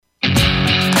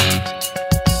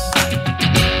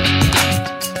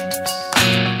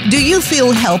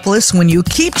feel helpless when you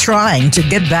keep trying to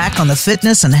get back on the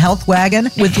fitness and health wagon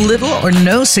with little or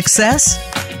no success?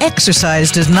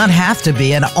 Exercise does not have to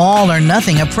be an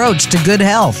all-or-nothing approach to good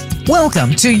health.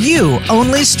 Welcome to You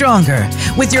Only Stronger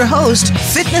with your host,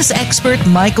 fitness expert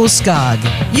Michael Skog.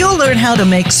 You'll learn how to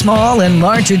make small and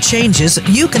larger changes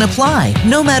you can apply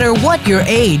no matter what your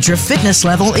age or fitness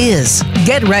level is.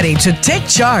 Get ready to take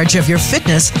charge of your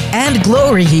fitness and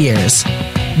glory years.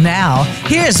 Now,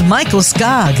 here's Michael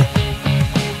Skog.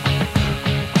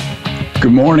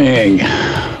 Good morning.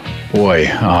 Boy,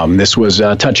 this was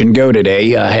touch and go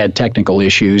today. I had technical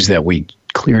issues that we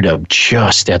cleared up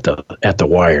just at the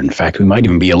wire. In fact, we might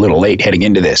even be a little late heading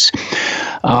into this.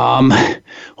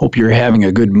 Hope you're having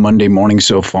a good Monday morning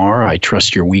so far. I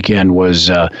trust your weekend was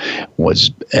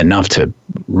enough to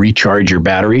recharge your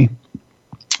battery.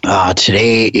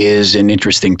 Today is an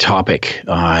interesting topic.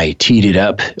 I teed it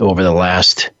up over the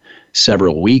last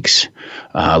several weeks.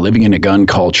 Living in a gun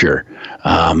culture.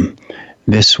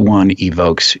 This one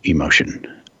evokes emotion,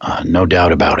 no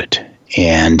doubt about it.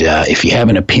 And if you have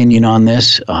an opinion on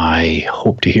this, I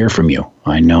hope to hear from you.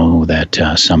 I know that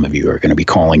some of you are going to be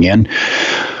calling in.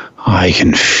 I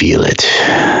can feel it.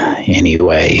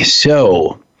 Anyway,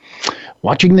 so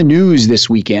watching the news this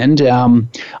weekend,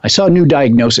 I saw a new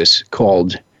diagnosis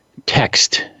called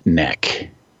text neck.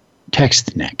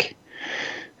 Text neck.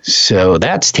 So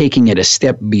that's taking it a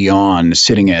step beyond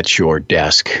sitting at your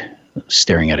desk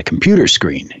staring at a computer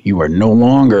screen. You are no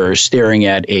longer staring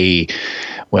at a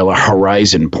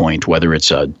horizon point, whether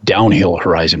it's a downhill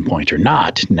horizon point or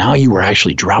not. Now you are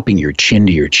actually dropping your chin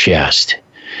to your chest.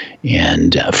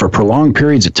 And for prolonged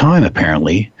periods of time,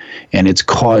 apparently, and it's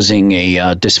causing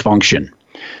a dysfunction.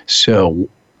 So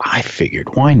I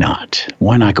figured, why not?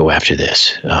 Why not go after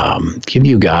this? Give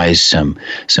you guys some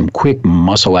quick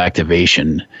muscle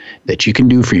activation that you can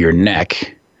do for your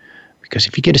neck. Because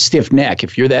if you get a stiff neck,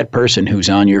 if you're that person who's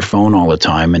on your phone all the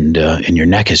time and your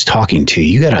neck is talking to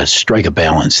you, you got to strike a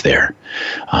balance there.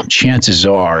 Chances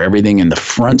are everything in the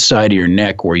front side of your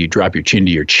neck where you drop your chin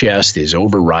to your chest is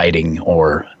overriding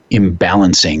or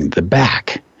imbalancing the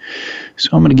back. So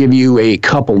I'm going to give you a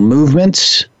couple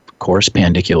movements, of course,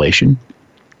 pandiculation.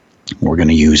 We're going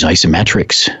to use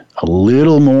isometrics a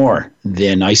little more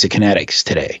than isokinetics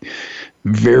today.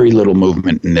 Very little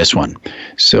movement in this one.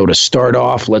 So to start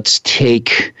off, let's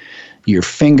take your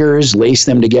fingers, lace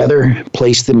them together,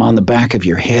 place them on the back of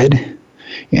your head,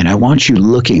 and I want you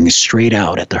looking straight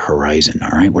out at the horizon, all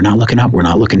right? We're not looking up, we're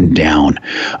not looking down.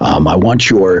 I want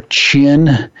your chin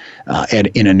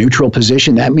in a neutral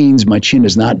position. That means my chin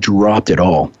is not dropped at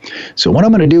all. So what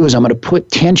I'm going to do is I'm going to put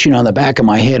tension on the back of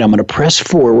my head. I'm going to press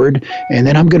forward, and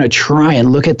then I'm going to try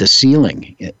and look at the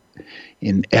ceiling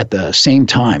at the same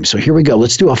time. So here we go.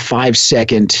 Let's do a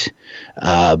 5-second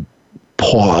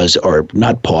pause, or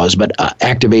not pause, but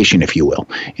activation, if you will.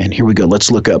 And here we go.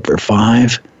 Let's look up for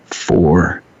 5,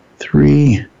 4,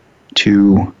 3,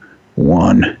 2,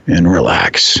 1, and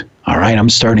relax. All right, I'm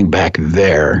starting back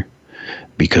there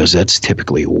because that's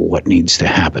typically what needs to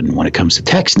happen when it comes to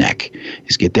text neck,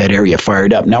 is get that area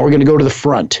fired up. Now we're going to go to the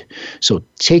front. So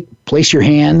place your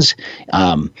hands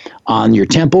on your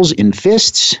temples in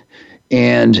fists,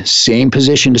 and same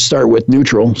position to start with,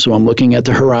 neutral. So I'm looking at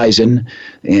the horizon,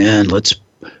 and let's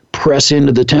press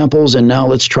into the temples, and now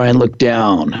let's try and look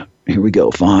down. Here we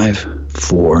go. 5,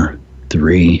 4,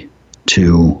 3,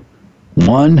 2,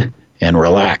 1, and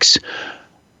relax.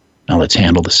 Now let's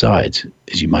handle the sides.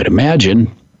 As you might imagine,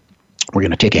 we're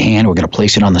going to take a hand, we're going to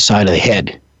place it on the side of the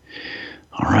head.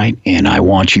 All right, and I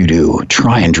want you to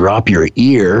try and drop your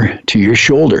ear to your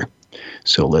shoulder.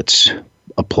 So let's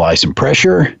apply some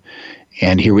pressure.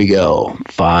 And here we go.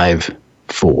 5,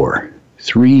 4,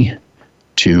 3,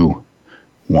 2,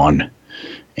 1,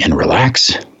 and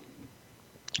relax.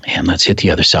 And let's hit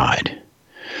the other side.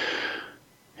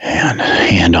 And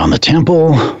hand on the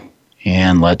temple.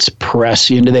 And let's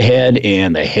press into the head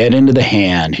and the head into the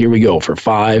hand. Here we go for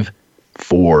 5,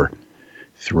 4,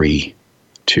 3,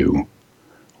 2,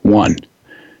 1,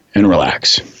 and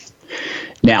relax.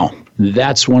 Now,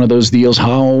 that's one of those deals.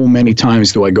 How many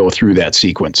times do I go through that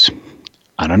sequence?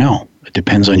 I don't know. It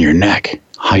depends on your neck,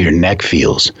 how your neck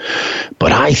feels.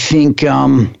 But I think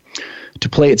to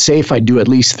play it safe, I'd do at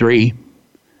least 3.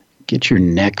 Get your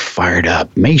neck fired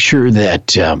up. Make sure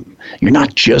that you're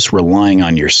not just relying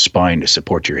on your spine to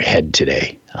support your head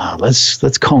today.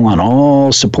 Let's call on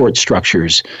all support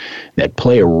structures that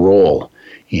play a role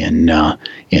in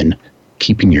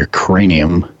keeping your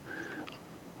cranium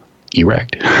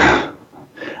erect.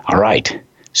 All right.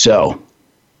 So,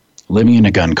 living in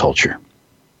a gun culture.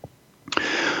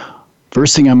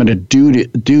 First thing I'm going to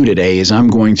do today is I'm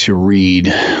going to read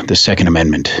the Second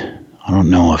Amendment. I don't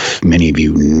know if many of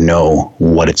you know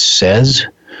what it says,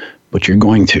 but you're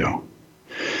going to.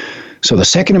 So the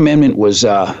Second Amendment was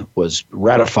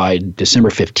ratified December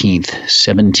 15th,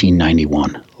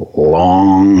 1791, a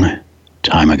long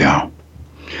time ago.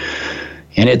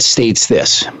 And it states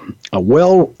this: a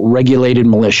well-regulated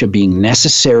militia being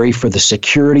necessary for the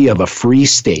security of a free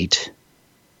state,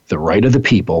 the right of the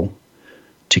people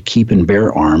to keep and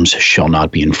bear arms shall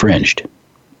not be infringed.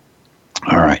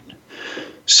 All right.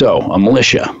 So a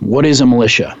militia. What is a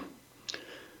militia?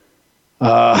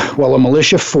 Well, a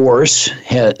militia force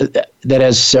that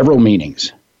has several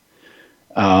meanings.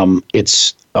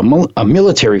 It's a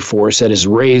military force that is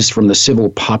raised from the civil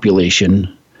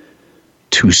population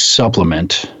to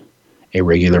supplement a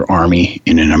regular army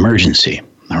in an emergency.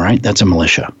 All right, that's a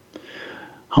militia.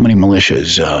 How many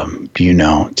militias do you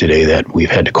know today that we've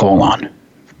had to call on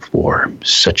for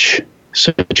such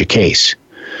a case?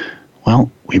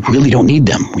 Well, we really don't need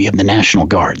them. We have the National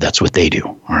Guard. That's what they do.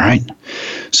 All right.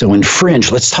 So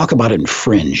infringe, let's talk about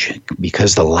infringe,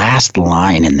 because the last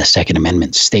line in the Second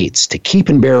Amendment states, to keep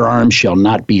and bear arms shall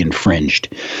not be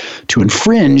infringed. To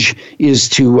infringe is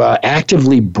to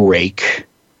actively break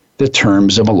the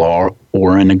terms of a law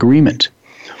or an agreement.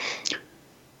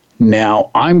 Now,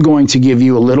 I'm going to give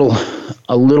you a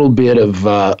little bit of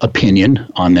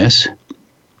opinion on this.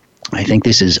 I think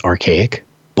this is archaic,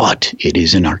 but it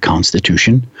is in our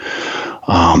Constitution.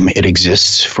 It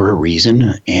exists for a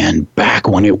reason, and back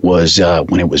when it was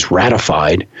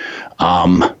ratified,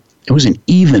 it was an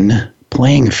even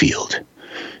playing field.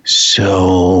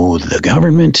 So the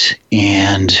government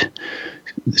and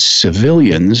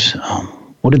civilians,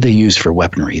 what did they use for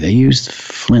weaponry? They used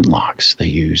flintlocks. They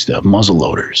used muzzle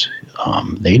loaders.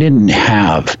 They didn't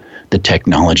have the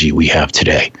technology we have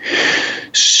today.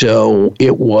 So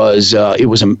it was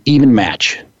an even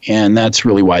match. And that's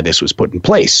really why this was put in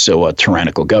place. So a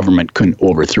tyrannical government couldn't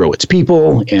overthrow its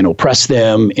people and oppress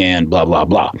them and blah, blah,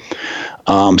 blah.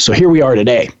 So here we are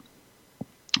today.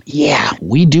 Yeah,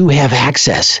 we do have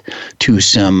access to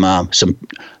some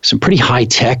pretty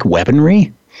high-tech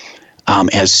weaponry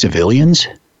as civilians,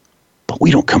 but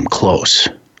we don't come close.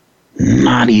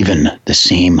 Not even the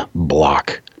same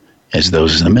block as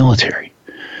those in the military.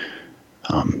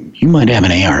 You might have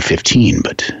an AR-15,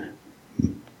 but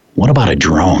what about a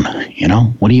drone? You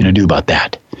know, what are you going to do about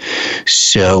that?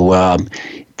 So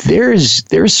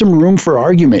there's some room for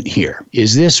argument here.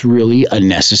 Is this really a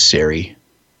necessary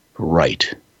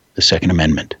right, the Second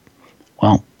Amendment?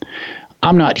 Well,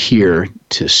 I'm not here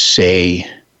to say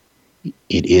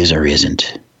it is or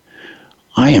isn't.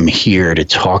 I am here to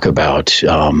talk about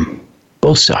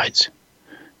both sides,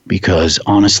 because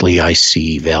honestly, I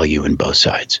see value in both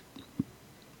sides.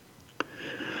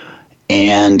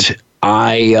 And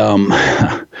I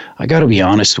got to be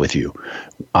honest with you.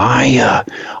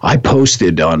 I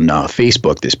posted on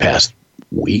Facebook this past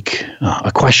week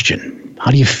a question: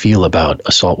 how do you feel about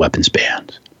assault weapons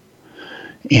bans?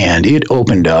 And it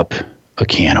opened up a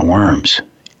can of worms.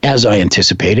 As I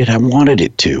anticipated, I wanted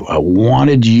it to. I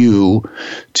wanted you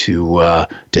to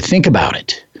think about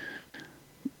it.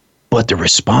 But the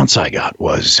response I got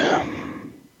was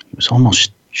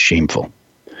almost shameful.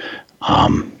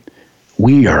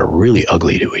 We are really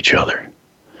ugly to each other.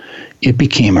 It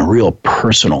became a real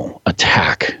personal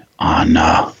attack on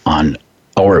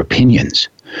our opinions.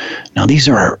 Now, these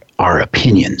are our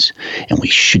opinions, and we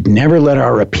should never let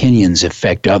our opinions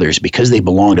affect others because they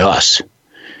belong to us.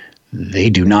 They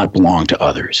do not belong to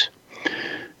others.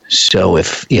 So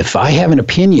if I have an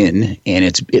opinion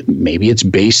and maybe it's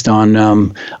based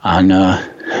on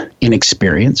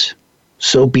inexperience,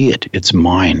 so be it. It's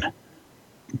mine.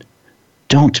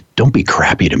 Don't be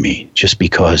crappy to me just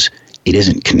because it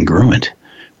isn't congruent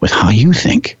with how you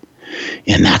think.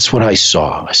 And that's what I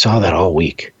saw. I saw that all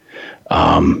week.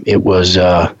 It was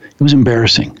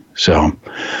embarrassing. So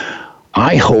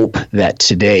I hope that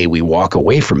today we walk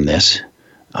away from this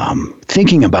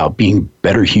thinking about being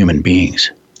better human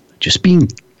beings, just being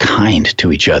kind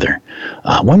to each other.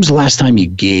 When was the last time you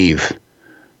gave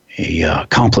a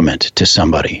compliment to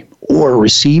somebody or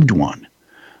received one?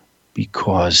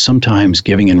 Because sometimes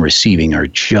giving and receiving are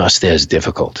just as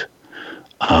difficult.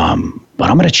 But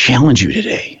I'm going to challenge you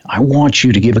today. I want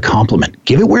you to give a compliment.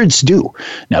 Give it where it's due.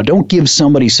 Now, don't give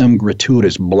somebody some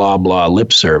gratuitous blah, blah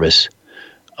lip service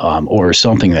or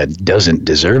something that doesn't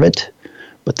deserve it.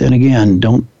 But then again,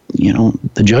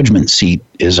 the judgment seat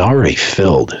is already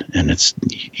filled, and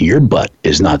your butt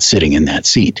is not sitting in that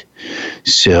seat.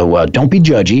 So don't be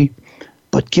judgy,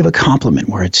 but give a compliment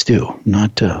where it's due,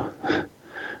 not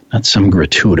some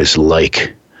gratuitous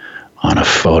like on a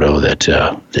photo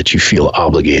that you feel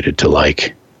obligated to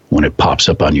like when it pops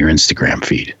up on your Instagram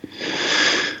feed.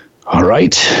 All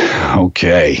right.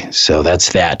 Okay. So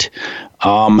that's that.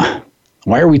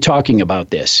 Why are we talking about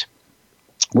this?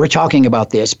 We're talking about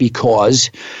this because,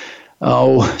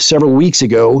 several weeks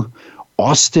ago,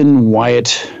 Austin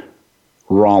Wyatt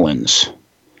Rollins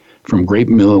from Grape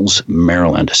Mills,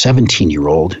 Maryland, a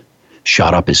 17-year-old,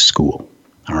 shot up his school.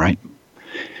 All right.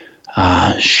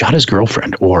 Shot his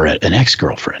girlfriend or an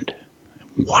ex-girlfriend.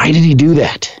 Why did he do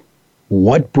that?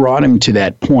 What brought him to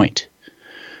that point?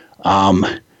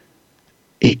 To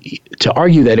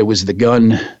argue that it was the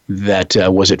gun that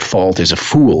was at fault is a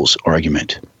fool's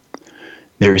argument.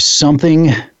 There's something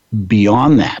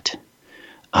beyond that.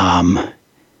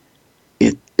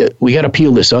 We got to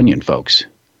peel this onion, folks.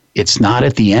 It's not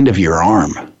at the end of your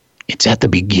arm. It's at the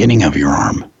beginning of your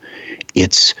arm.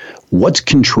 It's what's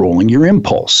controlling your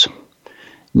impulse.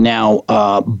 Now,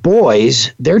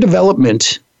 boys, their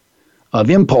development of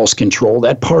impulse control,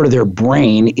 that part of their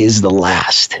brain is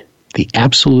the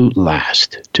absolute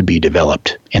last to be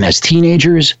developed. And as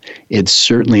teenagers, it's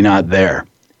certainly not there.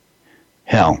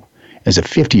 Hell, as a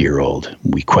 50-year-old,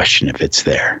 we question if it's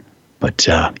there. But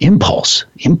impulse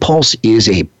is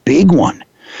a big one.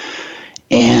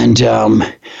 And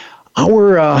our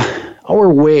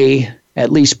way,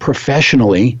 at least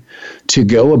professionally, to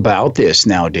go about this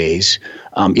nowadays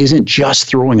isn't just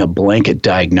throwing a blanket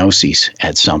diagnosis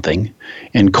at something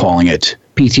and calling it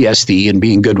PTSD and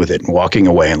being good with it and walking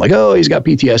away and like, oh, he's got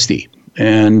PTSD.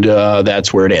 And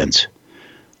that's where it ends.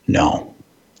 No.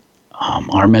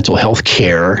 Our mental health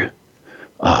care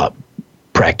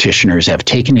practitioners have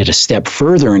taken it a step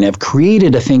further and have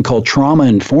created a thing called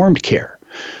trauma-informed care.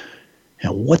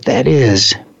 Now, what that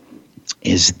is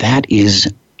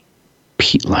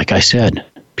like I said,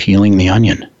 peeling the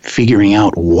onion, figuring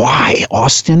out why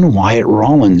Austin Wyatt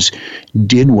Rollins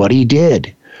did what he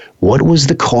did. What was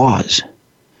the cause?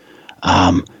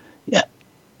 And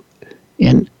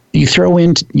you throw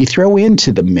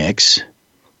into the mix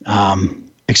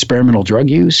experimental drug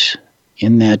use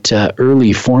in that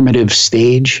early formative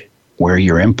stage where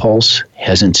your impulse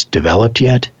hasn't developed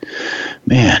yet.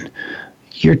 Man,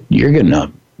 you're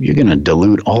gonna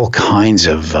dilute all kinds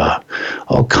of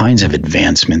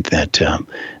advancement that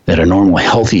a normal,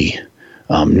 healthy,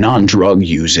 non-drug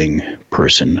using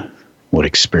person would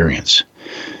experience.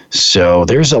 So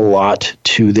there's a lot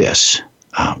to this.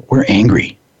 We're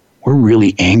angry. We're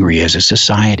really angry as a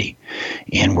society,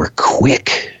 and we're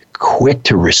quick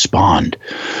to respond.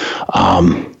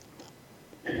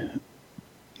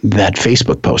 That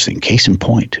Facebook posting, case in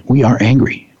point, we are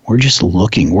angry. We're just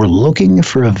looking. We're looking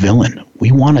for a villain.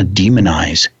 We want to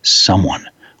demonize someone.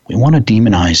 We want to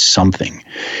demonize something.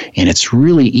 And it's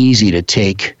really easy to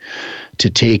take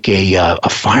a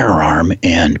firearm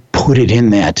and put it in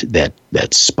that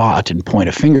spot and point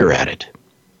a finger at it.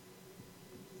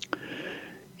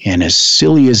 And as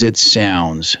silly as it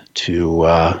sounds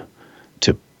to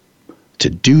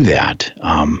do that,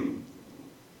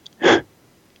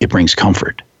 it brings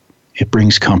comfort. It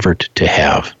brings comfort to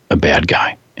have a bad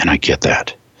guy. And I get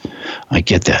that.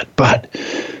 But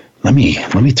let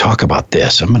me talk about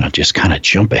this. I'm going to just kind of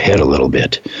jump ahead a little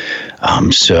bit.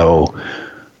 So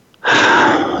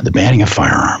the banning of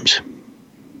firearms,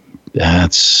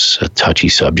 that's a touchy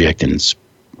subject, and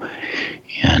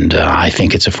I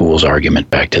think it's a fool's argument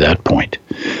back to that point.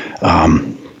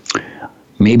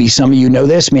 Maybe some of you know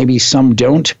this, maybe some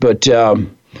don't, but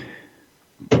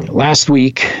last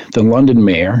week, the London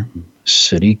mayor,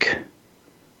 Sadiq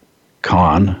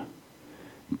Khan,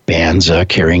 bans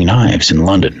carrying knives in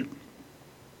London.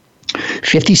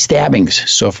 50 stabbings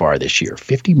so far this year,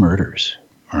 50 murders,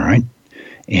 all right?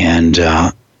 And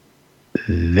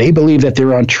they believe that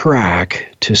they're on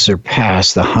track to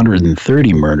surpass the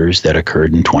 130 murders that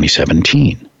occurred in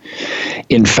 2017.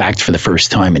 In fact, for the first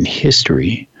time in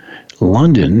history,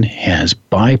 London has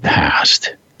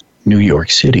bypassed New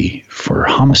York City for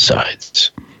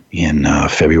homicides in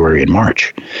February and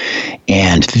March.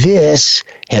 And this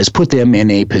has put them in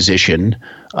a position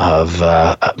of,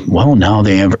 now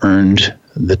they have earned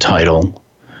the title,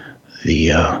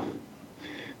 the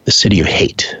City of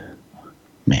Hate.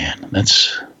 Man,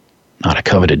 that's not a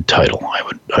coveted title,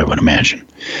 I would imagine.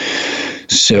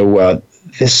 So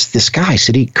this guy,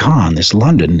 Sadiq Khan, this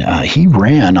London, he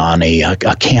ran on a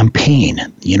campaign.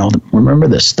 You know, remember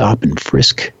the Stop and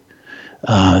Frisk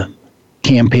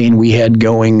campaign we had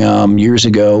going years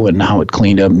ago, and how it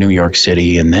cleaned up New York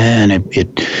City, and then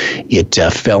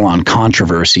it fell on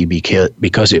controversy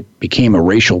because it became a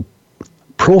racial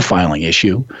profiling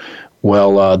issue.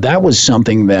 Well, that was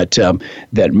something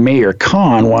that Mayor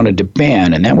Khan wanted to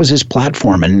ban, and that was his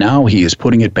platform, and now he is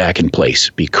putting it back in place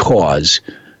because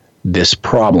this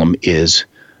problem is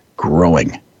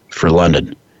growing for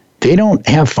London. They don't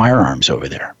have firearms over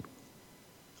there.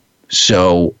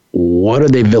 So what are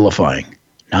they vilifying?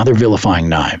 Now they're vilifying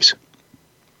knives.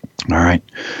 All right.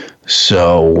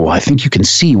 So I think you can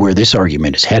see where this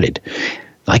argument is headed.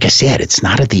 Like I said, it's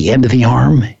not at the end of the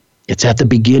arm. It's at the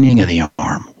beginning of the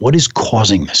arm. What is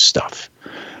causing this stuff?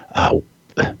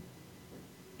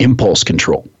 Impulse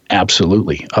control,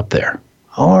 absolutely up there.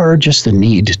 Or just the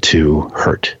need to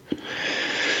hurt.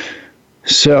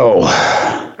 So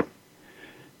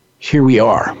here we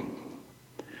are.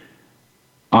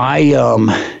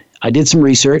 I did some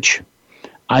research.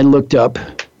 I looked up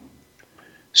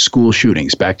school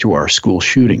shootings, back to our school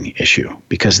shooting issue,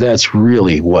 because that's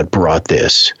really what brought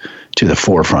this to the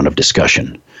forefront of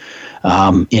discussion.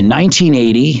 In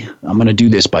 1980, I'm going to do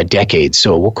this by decades,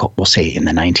 so we'll say in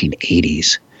the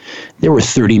 1980s, there were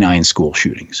 39 school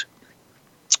shootings.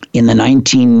 In the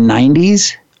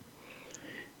 1990s,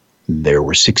 there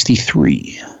were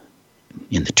 63.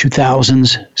 In the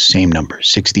 2000s, same number,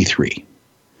 63.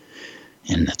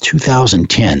 In the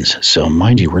 2010s, so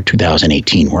mind you, we're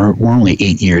 2018, we're only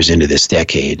 8 years into this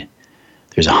decade,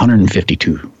 there's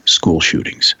 152 school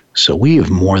shootings. So we have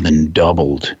more than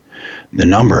doubled the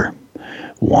number.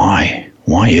 Why?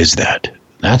 Why is that?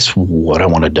 That's what I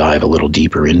want to dive a little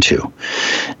deeper into.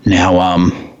 Now,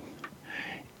 I'm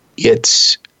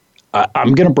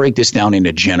going to break this down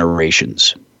into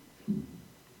generations.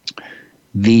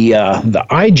 The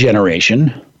I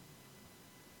generation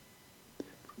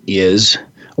is,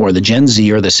 or the Gen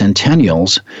Z or the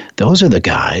Centennials, those are the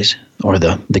guys or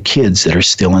the kids that are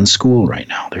still in school right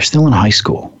now. They're still in high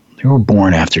school. They were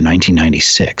born after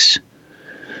 1996.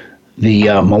 The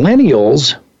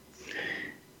Millennials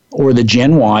or the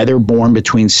Gen Y, they're born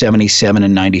between 77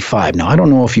 and 95. Now, I don't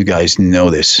know if you guys know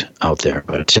this out there,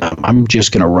 but I'm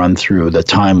just going to run through the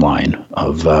timeline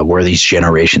of where these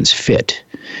generations fit.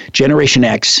 Generation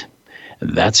X,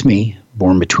 that's me,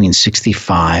 born between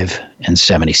 65 and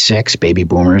 76. Baby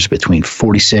boomers between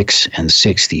 46 and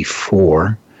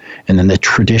 64. And then the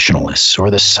traditionalists,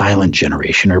 or the silent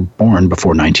generation, are born before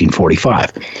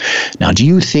 1945. Now, do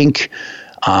you think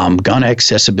gun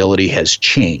accessibility has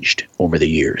changed over the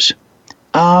years?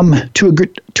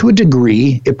 To a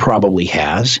degree, it probably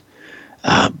has.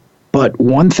 But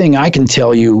one thing I can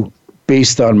tell you,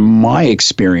 based on my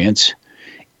experience,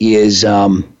 is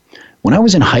when I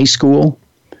was in high school,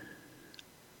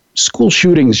 school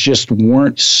shootings just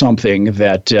weren't something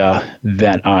that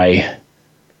I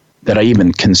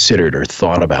even considered or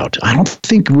thought about. I don't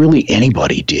think really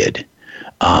anybody did.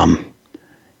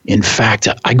 In fact,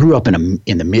 I grew up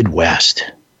in the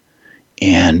Midwest,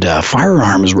 and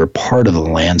firearms were part of the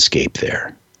landscape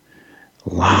there.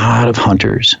 A lot of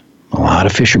hunters, a lot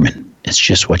of fishermen. It's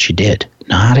just what you did.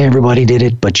 Not everybody did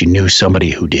it, but you knew somebody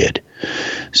who did.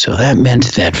 So that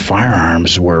meant that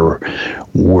firearms were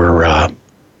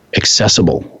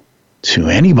accessible to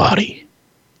anybody,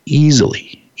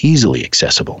 easily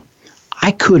accessible.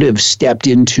 I could have stepped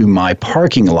into my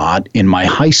parking lot in my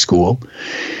high school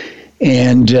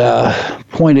and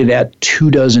pointed at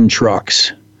 24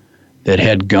 trucks that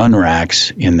had gun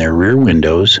racks in their rear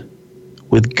windows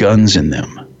with guns in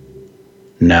them.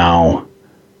 Now,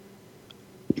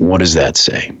 what does that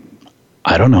say?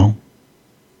 I don't know.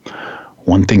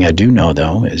 One thing I do know,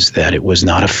 though, is that it was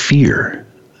not a fear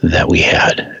that we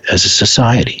had as a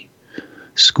society.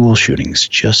 School shootings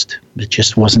it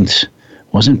just wasn't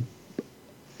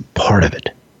part of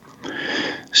it.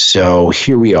 So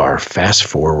here we are, fast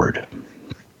forward.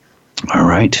 All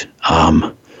right.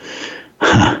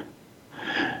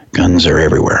 Guns are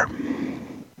everywhere.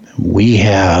 We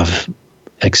have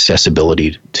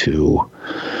accessibility to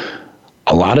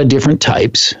a lot of different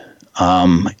types,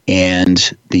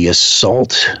 and the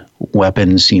assault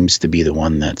weapon seems to be the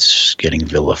one that's getting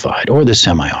vilified, or the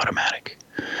semi-automatic.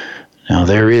 Now,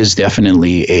 there is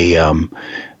definitely an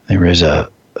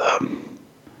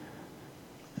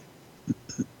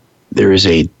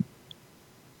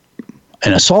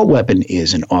assault weapon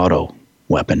is an auto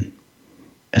weapon.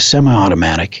 A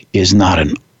semi-automatic is not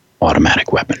an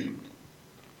automatic weapon.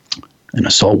 An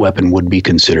assault weapon would be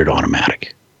considered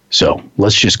automatic. So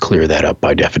let's just clear that up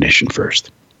by definition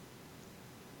first.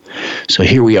 So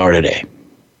here we are today.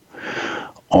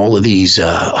 All these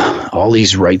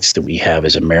rights that we have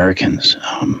as Americans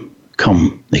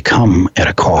come at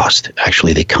a cost.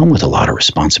 Actually, they come with a lot of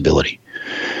responsibility.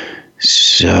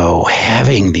 So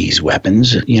having these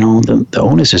weapons, the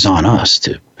onus is on us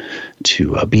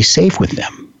to be safe with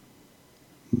them.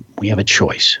 We have a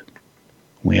choice.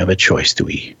 Do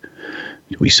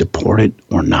we support it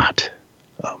or not?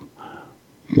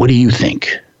 What do you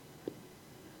think?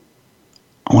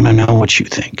 I want to know what you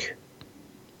think.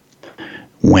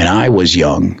 When I was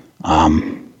young,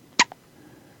 I'm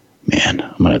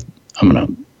gonna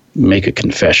make a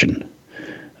confession.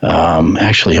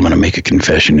 Actually, I'm gonna make a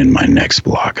confession in my next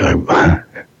block. I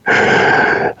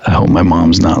hope my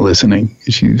mom's not listening.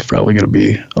 She's probably gonna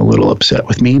be a little upset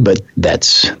with me, but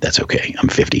that's okay. I'm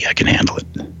 50. I can handle it.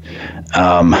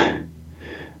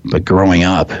 But growing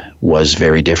up was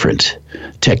very different.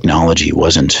 Technology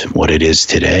wasn't what it is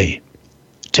today.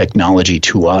 Technology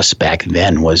to us back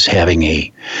then was having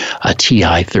a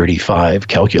TI-35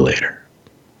 calculator.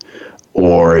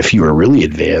 Or if you were really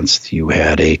advanced, you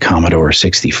had a Commodore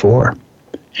 64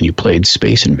 and you played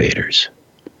Space Invaders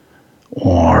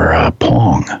or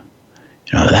Pong.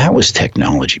 That was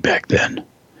technology back then.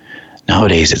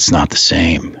 Nowadays, it's not the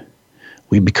same.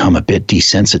 We become a bit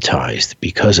desensitized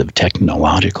because of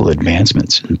technological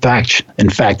advancements. In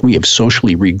fact, we have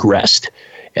socially regressed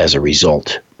as a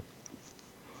result.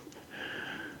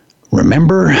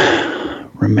 Remember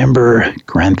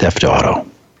Grand Theft Auto.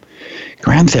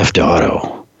 Grand Theft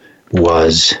Auto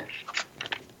was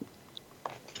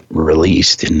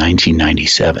released in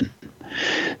 1997.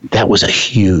 That was a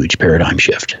huge paradigm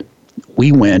shift.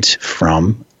 We went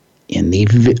from, in the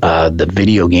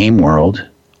video game world,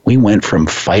 we went from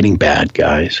fighting bad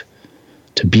guys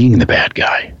to being the bad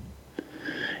guy.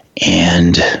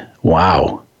 And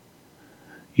wow,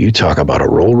 you talk about a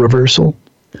role reversal.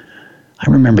 I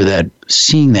remember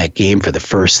seeing that game for the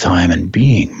first time and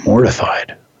being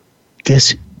mortified.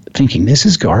 Thinking this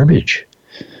is garbage.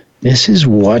 This is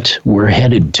what we're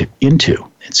headed into.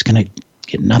 It's going to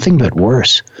get nothing but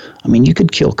worse. I mean, you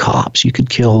could kill cops. You could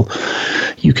kill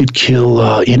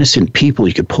innocent people.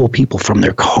 You could pull people from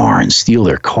their car and steal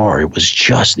their car. It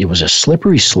was a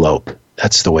slippery slope.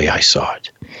 That's the way I saw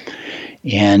it.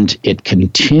 And it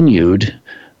continued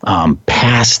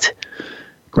past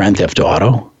Grand Theft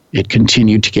Auto. It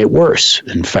continued to get worse.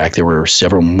 In fact, there were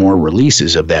several more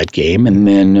releases of that game, and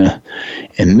then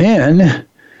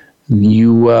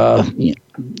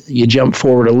you jump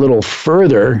forward a little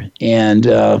further, and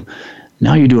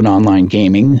now you're doing online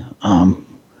gaming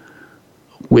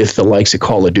with the likes of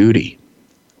Call of Duty,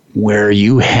 where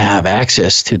you have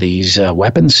access to these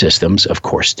weapon systems, of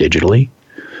course, digitally,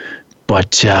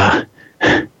 but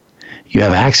you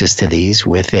have access to these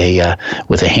with a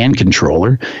hand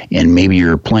controller, and maybe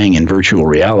you're playing in virtual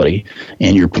reality,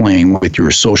 and you're playing with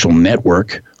your social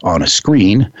network on a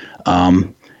screen.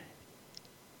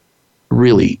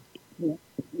 Really,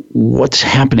 what's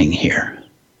happening here?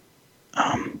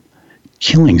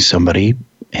 Killing somebody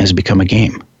has become a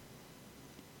game.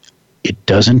 It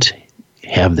doesn't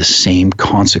have the same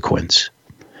consequence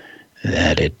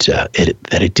that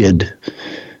it did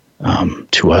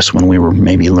to us when we were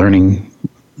maybe learning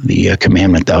the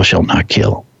commandment, "Thou shalt not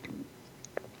kill."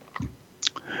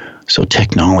 So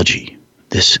technology,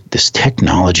 this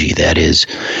technology that is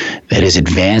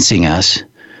advancing us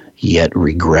yet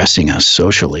regressing us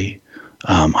socially.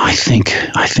 I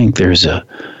think there's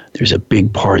a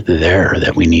big part there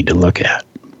that we need to look at.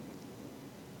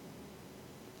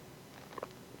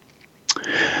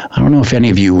 I don't know if any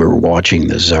of you were watching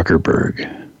the Zuckerberg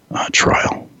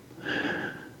trial,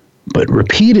 but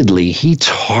repeatedly he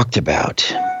talked about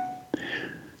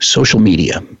social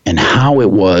media and how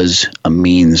it was a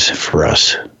means for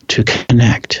us to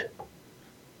connect.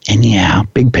 And yeah,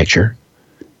 big picture,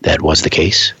 that was the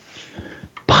case.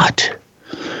 But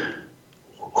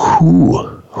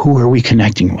who are we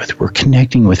connecting with? We're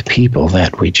connecting with people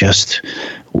that we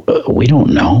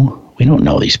don't know. We don't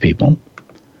know these people.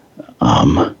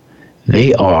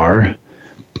 They are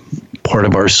part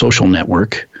of our social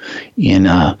network in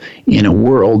a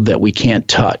world that we can't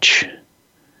touch.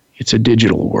 It's a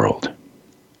digital world.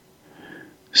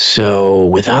 So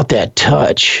without that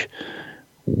touch,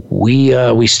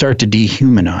 we start to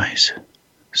dehumanize.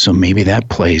 So maybe that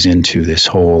plays into this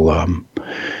whole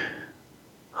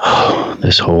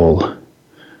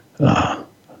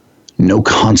no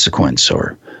consequence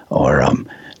or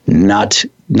not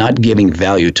giving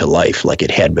value to life like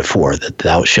it had before, that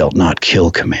 "Thou shalt not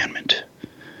kill" commandment.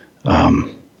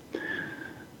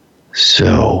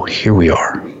 So here we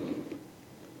are,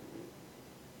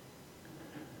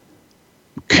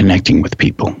 connecting with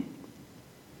people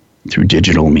through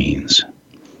digital means.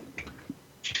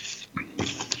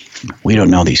 We don't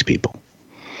know these people.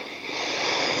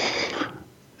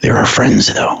 They're our friends,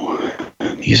 though.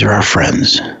 These are our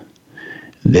friends.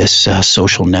 This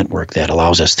social network that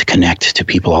allows us to connect to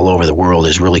people all over the world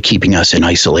is really keeping us in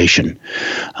isolation.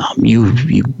 You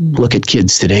look at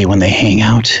kids today when they hang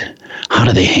out. How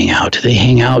do they hang out? They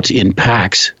hang out in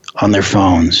packs on their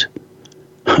phones.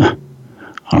 I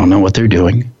don't know what they're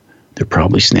doing. They're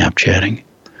probably Snapchatting.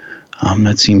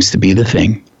 That seems to be the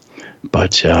thing.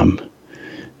 But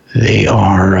they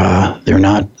are they're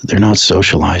not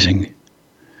socializing.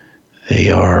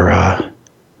 They are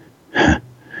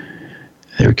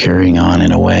they're carrying on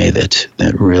in a way that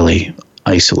really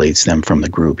isolates them from the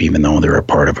group, even though they're a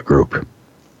part of a group.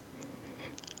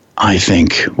 I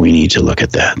think we need to look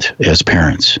at that as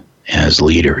parents, as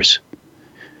leaders,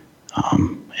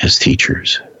 as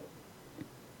teachers.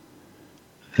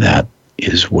 That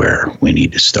is where we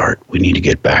need to start. We need to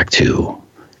get back to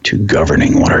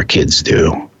governing what our kids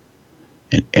do.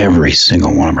 And every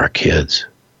single one of our kids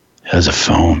has a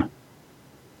phone.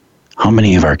 How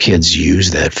many of our kids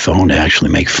use that phone to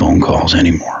actually make phone calls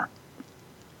anymore?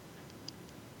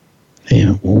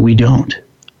 We don't.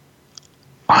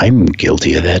 I'm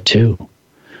guilty of that too.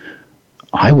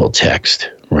 I will text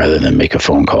rather than make a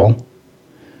phone call.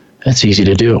 That's easy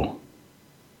to do.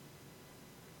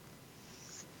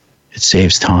 It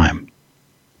saves time.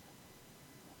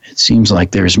 It seems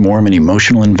like there's more of an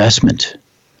emotional investment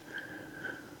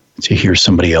to hear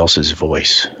somebody else's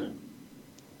voice.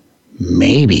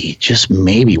 Maybe, just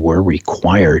maybe, we're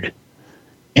required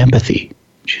empathy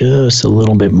just a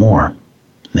little bit more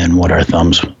than what our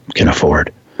thumbs can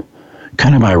afford.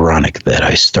 Kind of ironic that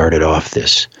I started off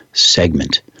this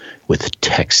segment with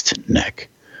text neck,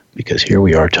 because here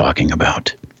we are talking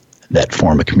about that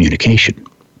form of communication.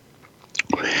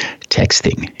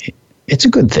 Texting, it's a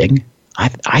good thing.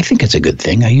 I think it's a good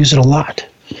thing. I use it a lot.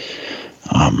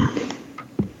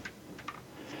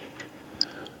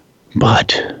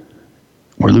 But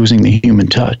we're losing the human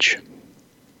touch.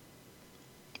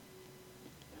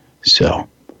 So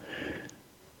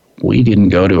we didn't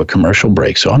go to a commercial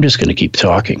break, so I'm just going to keep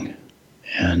talking.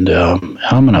 And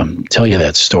I'm going to tell you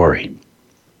that story.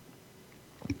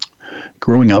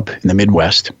 Growing up in the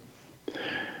Midwest,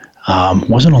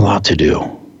 wasn't a lot to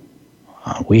do.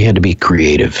 We had to be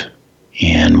creative.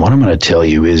 And what I'm going to tell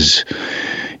you is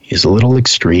a little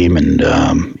extreme, and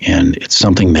it's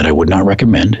something that I would not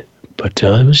recommend. But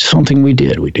it was something we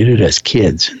did. We did it as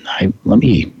kids. And let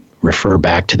me refer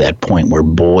back to that point where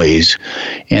boys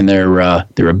and their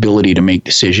ability to make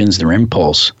decisions, their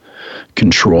impulse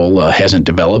control hasn't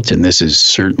developed. And this is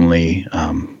certainly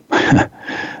a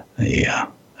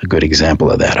good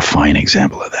example of that, a fine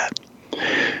example of that.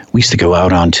 We used to go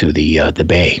out onto the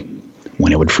bay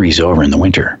when it would freeze over in the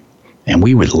winter. And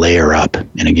we would layer up.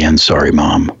 And again, sorry,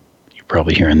 Mom, you're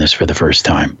probably hearing this for the first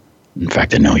time. In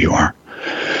fact, I know you are.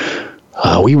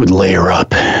 We would layer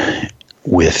up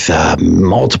with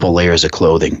multiple layers of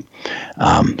clothing.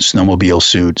 Snowmobile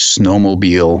suit,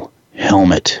 snowmobile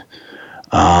helmet,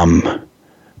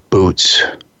 boots.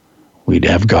 We'd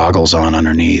have goggles on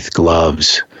underneath,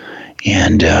 gloves.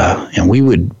 And we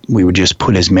would just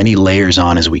put as many layers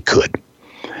on as we could.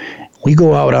 We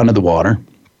go out onto the water,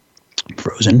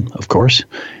 frozen, of course,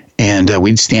 and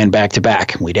we'd stand back to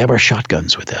back. We'd have our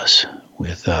shotguns with us,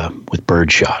 with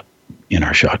bird shot in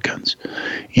our shotguns,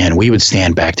 and we would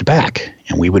stand back to back,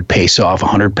 and we would pace off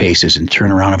 100 paces and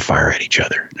turn around and fire at each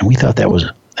other. And we thought that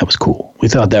was cool. We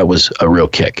thought that was a real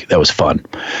kick. That was fun,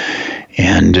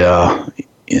 and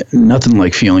nothing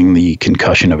like feeling the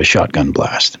concussion of a shotgun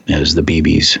blast as the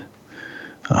BBs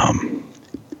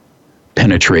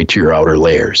penetrate to your outer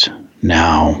layers.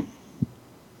 Now,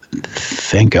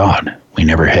 thank God we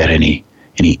never had any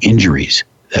injuries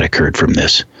that occurred from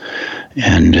this.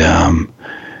 And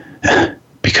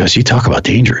because you talk about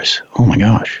dangerous, oh my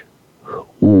gosh,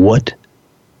 what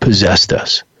possessed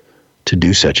us to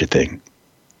do such a thing?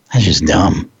 That's just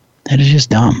dumb. That is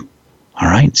just dumb. All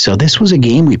right, so this was a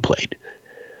game we played.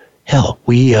 Hell,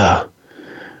 we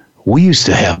used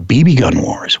to have BB gun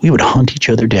wars. We would hunt each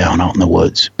other down out in the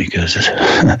woods because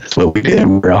that's what we did.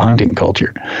 We were a hunting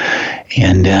culture.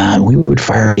 And we would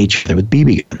fire at each other with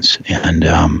BB guns. And,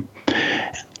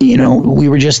 we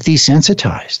were just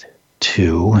desensitized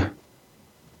to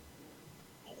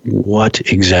what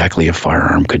exactly a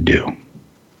firearm could do.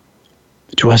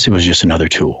 To us, it was just another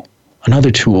tool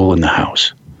in the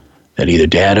house that either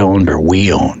Dad owned or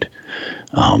we owned.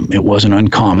 It wasn't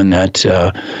uncommon that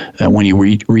when you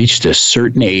reached a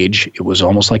certain age, it was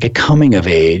almost like a coming of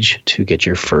age to get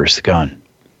your first gun.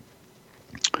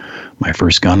 My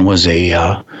first gun was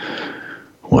a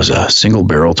single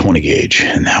barrel 20 gauge,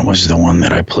 and that was the one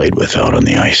that I played with out on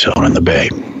the ice, out on the bay.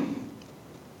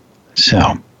 So,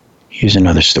 here's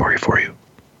another story for you.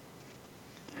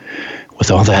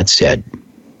 With all that said,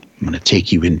 I'm going to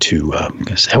take you into,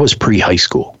 because that was pre-high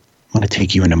school. I'm going to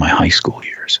take you into my high school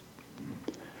years.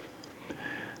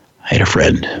 I had a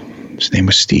friend. His name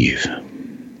was Steve.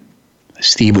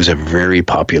 Steve was a very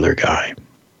popular guy.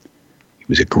 He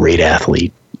was a great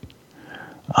athlete.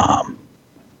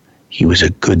 He was a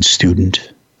good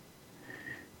student.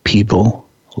 People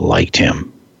liked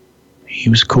him. He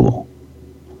was cool.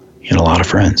 He had a lot of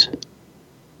friends.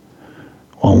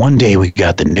 Well, one day we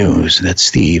got the news that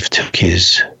Steve took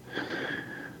his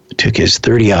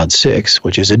 30-06,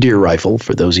 which is a deer rifle,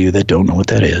 for those of you that don't know what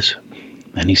that is,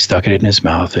 and he stuck it in his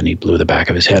mouth and he blew the back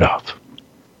of his head off.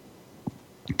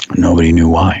 Nobody knew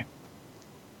why.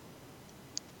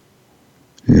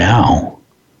 Now,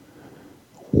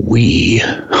 we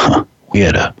had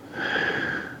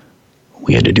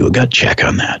to do a gut check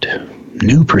on that.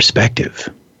 New perspective.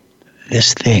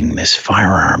 This thing, this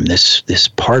firearm, this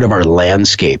part of our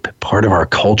landscape, part of our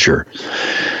culture,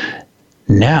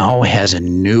 now has a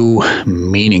new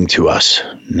meaning to us.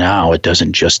 Now it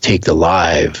doesn't just take the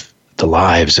lives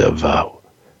of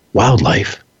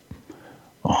wildlife,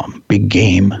 big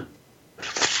game,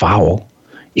 fowl.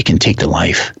 It can take the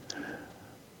life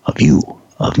of you,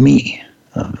 of me,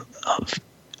 of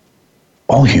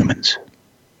all humans.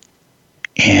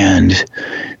 And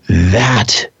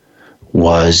that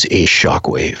was a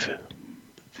shockwave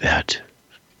that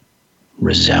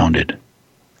resounded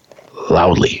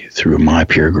loudly through my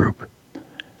peer group.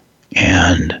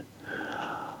 And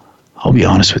I'll be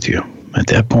honest with you, at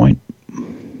that point,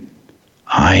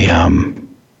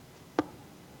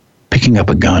 picking up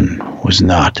a gun was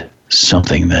not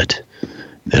something that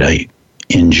I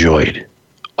enjoyed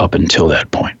up until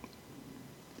that point.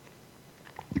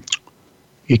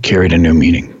 It carried a new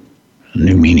meaning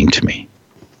to me.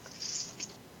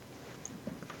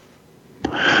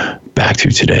 Back to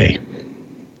today.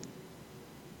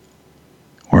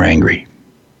 We're angry.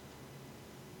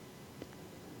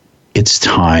 It's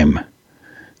time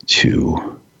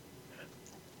to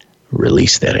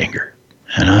release that anger.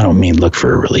 And I don't mean look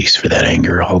for a release for that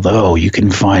anger, although you can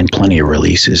find plenty of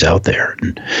releases out there.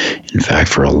 And in fact,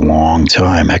 for a long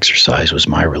time, exercise was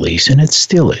my release, and it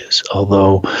still is.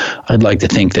 Although I'd like to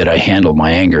think that I handle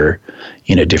my anger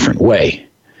in a different way.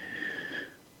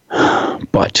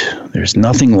 But there's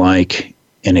nothing like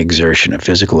an exertion, a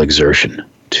physical exertion,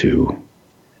 to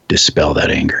dispel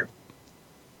that anger.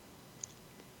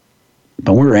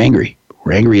 But we're angry.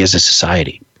 We're angry as a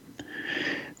society.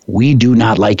 We do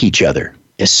not like each other,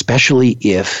 especially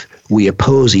if we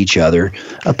oppose each other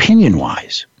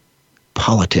opinion-wise.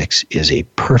 Politics is a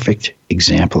perfect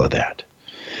example of that.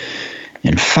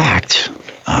 In fact,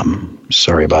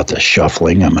 sorry about the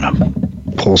shuffling. I'm going to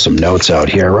pull some notes out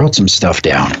here. I wrote some stuff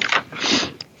down.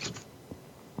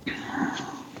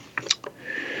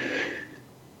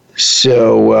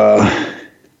 So,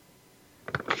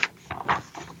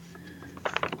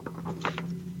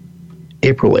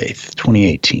 April 8th,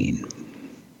 2018,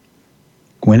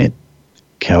 Gwinnett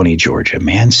County, Georgia.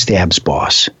 Man stabs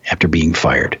boss after being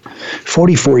fired.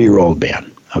 44-year-old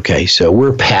man. Okay, so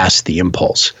we're past the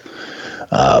impulse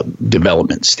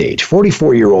development stage.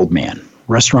 44-year-old man,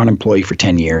 restaurant employee for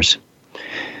 10 years.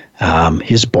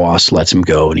 His boss lets him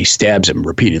go, and he stabs him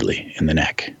repeatedly in the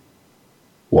neck.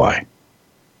 Why?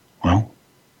 Well,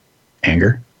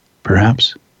 anger,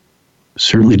 perhaps.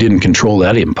 Certainly didn't control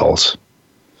that impulse.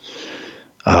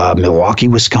 Milwaukee,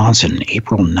 Wisconsin,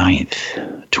 April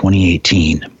 9th,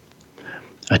 2018.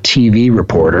 A TV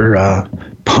reporter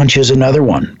punches another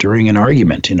one during an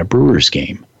argument in a Brewers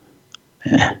game.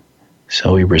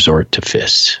 So we resort to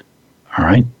fists. All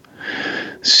right?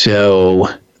 So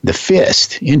the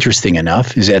fist, interesting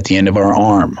enough, is at the end of our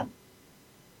arm.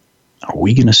 Are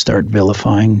we going to start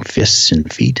vilifying fists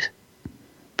and feet?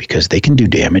 Because they can do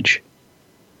damage.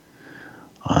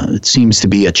 It seems to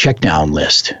be a check-down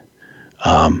list.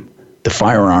 The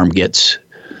firearm gets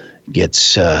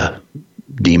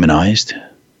demonized,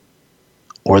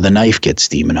 or the knife gets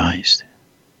demonized,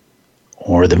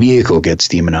 or the vehicle gets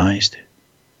demonized.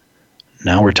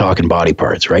 Now we're talking body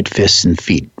parts, right? Fists and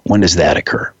feet. When does that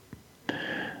occur?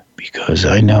 Because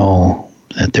I know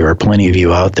that there are plenty of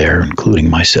you out there, including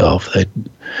myself, that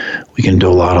we can do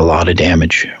a lot of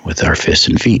damage with our fists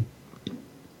and feet.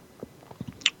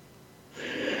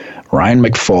 Ryan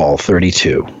McFall,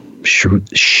 32,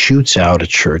 shoots out a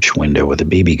church window with a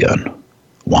BB gun.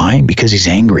 Why? Because he's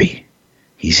angry.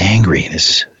 He's angry. This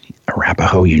is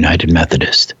Arapahoe United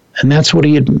Methodist. And that's what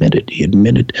he admitted. He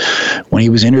admitted when he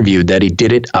was interviewed that he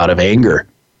did it out of anger.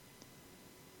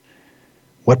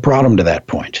 What brought him to that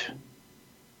point?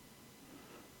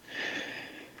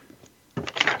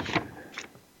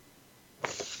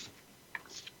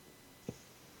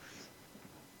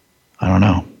 I don't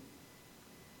know.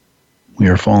 We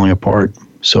are falling apart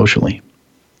socially.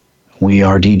 We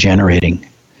are degenerating.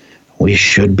 We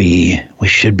should be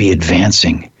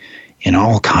advancing in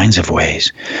all kinds of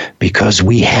ways, because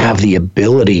we have the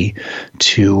ability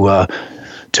to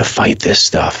to fight this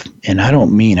stuff. And I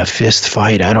don't mean a fist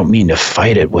fight. I don't mean to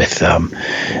fight it with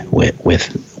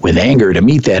anger, to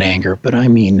meet that anger, but I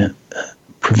mean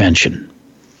prevention,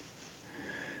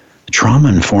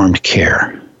 trauma-informed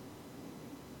care.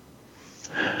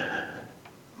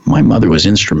 My mother was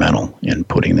instrumental in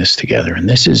putting this together, and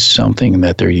this is something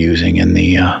that they're using in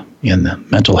the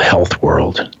mental health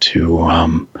world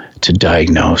to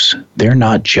diagnose. They're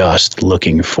not just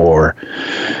looking for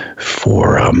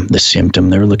the symptom;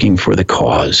 they're looking for the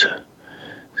cause.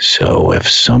 So if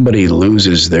somebody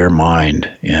loses their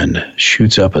mind and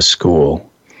shoots up a school,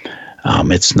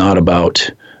 it's not about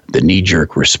the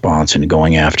knee-jerk response and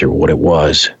going after what it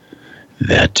was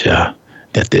that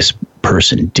this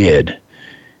person did.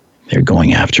 They're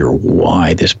going after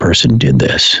why this person did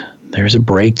this. There's a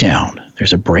breakdown.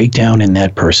 There's a breakdown in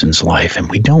that person's life,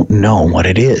 and we don't know what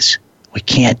it is. We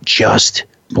can't just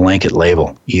blanket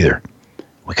label either.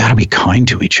 We got to be kind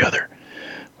to each other.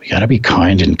 We got to be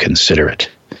kind and considerate.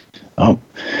 Oh,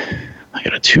 I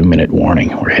got a 2-minute warning.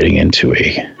 We're heading into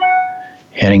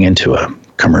a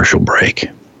commercial break.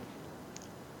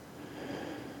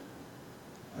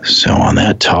 So on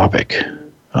that topic,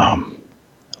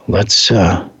 let's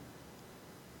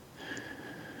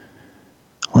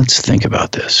think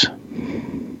about this.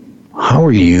 How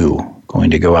are you going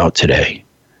to go out today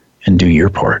and do your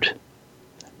part?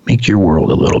 Make your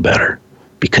world a little better,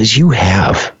 because you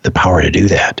have the power to do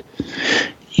that.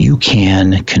 You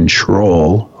can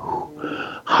control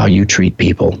how you treat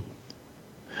people.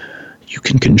 You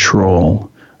can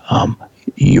control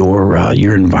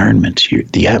your environment,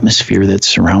 the atmosphere that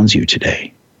surrounds you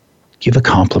today. Give a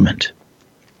compliment.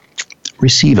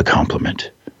 Receive a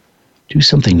compliment. Do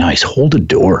something nice. Hold a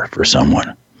door for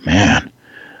someone. Man,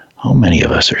 how many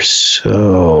of us are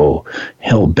so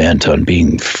hell-bent on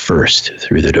being first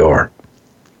through the door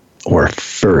or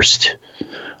first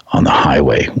on the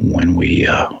highway when we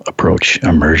approach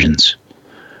immersions?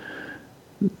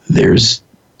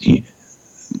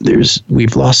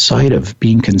 We've lost sight of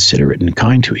being considerate and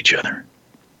kind to each other.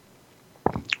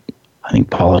 I think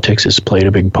politics has played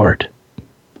a big part.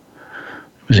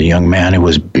 Was a young man who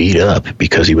was beat up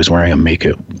because he was wearing a Make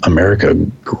America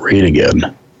Great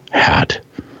Again hat.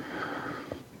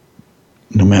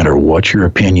 No matter what your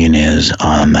opinion is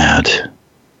on that,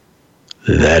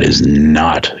 that is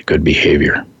not good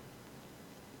behavior.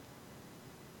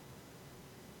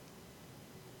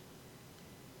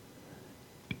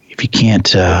 If you can't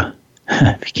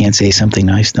say something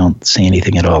nice, don't say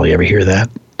anything at all. You ever hear that?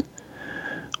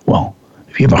 Well,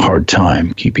 if you have a hard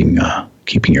time keeping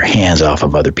your hands off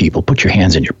of other people, put your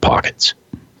hands in your pockets.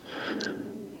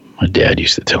 My dad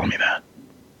used to tell me that.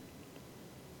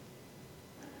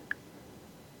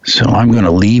 So I'm going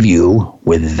to leave you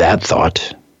with that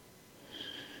thought.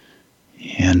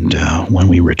 And when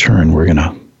we return, we're going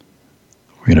to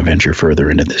venture further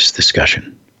into this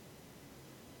discussion.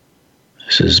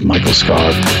 This is Michael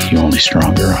Scott with You Only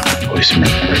Stronger on Voice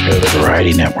America, the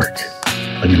Variety Network.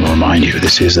 Let me remind you,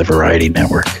 this is the Variety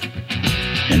Network.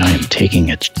 And I am taking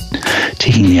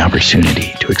the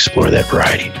opportunity to explore that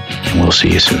variety. And we'll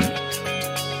see you soon.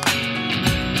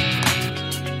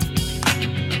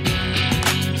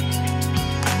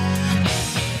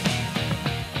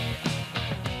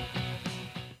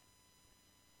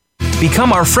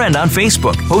 Become our friend on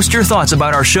Facebook. Post your thoughts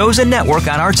about our shows and network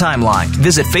on our timeline.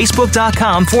 Visit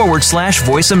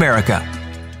facebook.com/Voice America.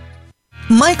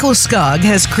 Michael Skog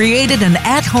has created an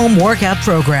at-home workout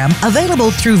program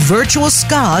available through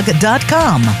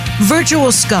virtualskog.com.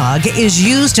 Virtual Skog is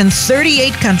used in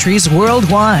 38 countries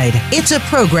worldwide. It's a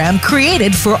program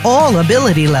created for all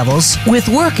ability levels with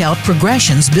workout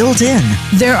progressions built in.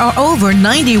 There are over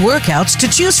 90 workouts to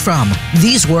choose from.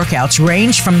 These workouts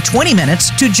range from 20 minutes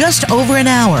to just over an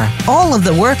hour. All of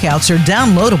the workouts are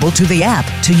downloadable to the app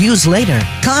to use later.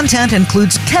 Content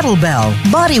includes kettlebell,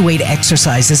 bodyweight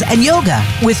exercises, and yoga,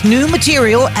 with new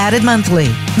material added monthly.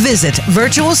 Visit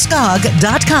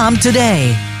virtualskog.com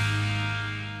today.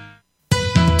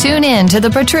 Tune in to The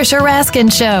Patricia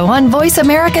Raskin Show on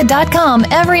VoiceAmerica.com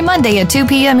every Monday at 2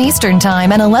 p.m. Eastern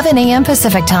Time and 11 a.m.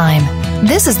 Pacific Time.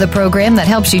 This is the program that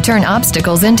helps you turn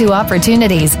obstacles into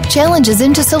opportunities, challenges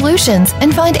into solutions,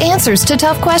 and find answers to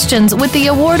tough questions with the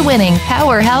award-winning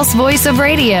powerhouse voice of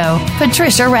radio,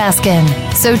 Patricia Raskin.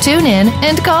 So tune in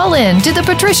and call in to The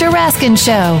Patricia Raskin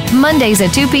Show, Mondays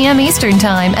at 2 p.m. Eastern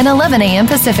Time and 11 a.m.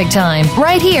 Pacific Time,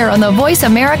 right here on the Voice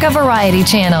America Variety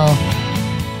Channel.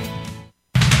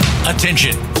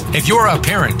 Attention! If you're a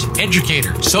parent,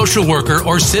 educator, social worker,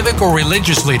 or civic or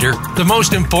religious leader, the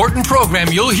most important program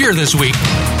you'll hear this week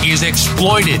is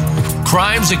Exploited: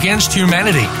 Crimes Against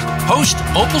Humanity. Host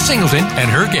Opal Singleton and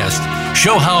her guest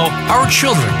show how our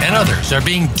children and others are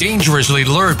being dangerously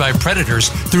lured by predators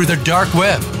through the dark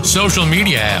web, social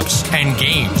media apps, and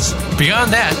games.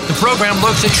 Beyond that, the program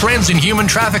looks at trends in human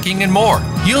trafficking and more.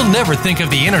 You'll never think of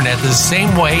the internet the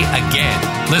same way again.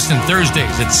 Listen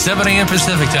Thursdays at 7 a.m.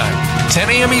 Pacific Time, 10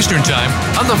 a.m. Eastern Time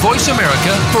on the Voice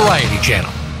America Variety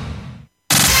Channel.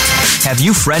 Have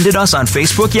you friended us on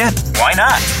Facebook yet? Why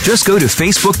not? Just go to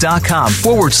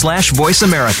facebook.com/Voice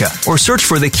America or search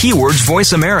for the keywords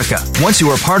Voice America. Once you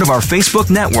are part of our Facebook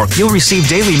network, you'll receive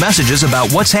daily messages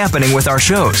about what's happening with our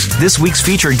shows, this week's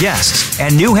featured guests,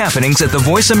 and new happenings at the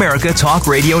Voice America Talk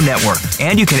Radio Network.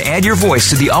 And you can add your voice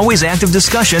to the always active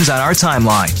discussions on our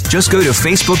timeline. Just go to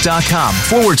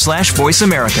facebook.com/Voice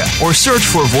America or search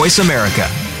for Voice America.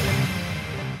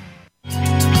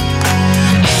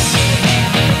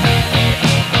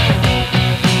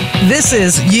 This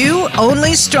is You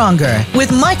Only Stronger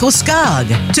with Michael Skog.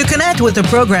 To connect with the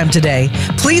program today,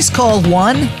 please call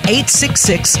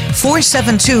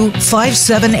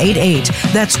 1-866-472-5788.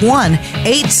 That's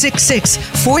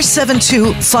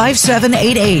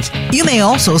 1-866-472-5788. You may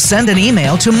also send an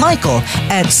email to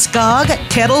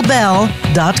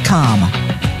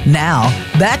michael@skogkettlebell.com. Now,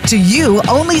 back to You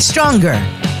Only Stronger.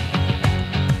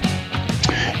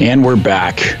 And we're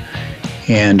back.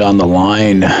 And on the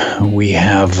line, we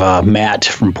have Matt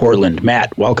from Portland.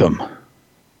 Matt, welcome.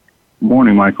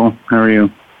 Morning, Michael. How are you?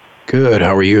 Good.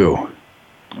 How are you?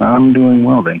 I'm doing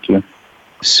well, thank you.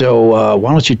 So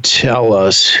why don't you tell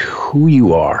us who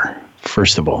you are,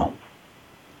 first of all?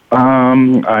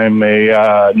 I'm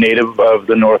a native of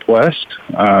the Northwest.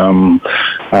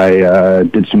 I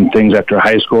did some things after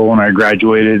high school when I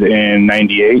graduated in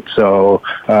 98. So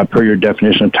per your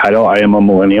definition of title, I am a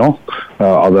millennial,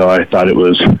 although I thought it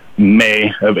was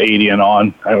May of 80 and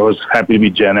on. I was happy to be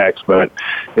Gen X, but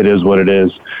it is what it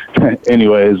is.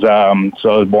 Anyways, so I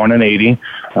was born in 80.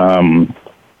 I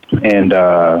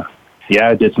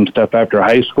did some stuff after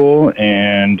high school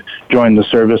and joined the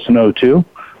service in 02.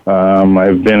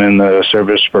 I've been in the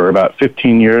service for about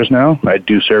 15 years now. I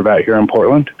do serve out here in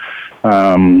Portland.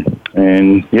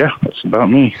 That's about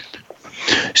me.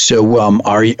 So,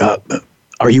 are you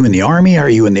in the Army? Are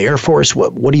you in the Air Force?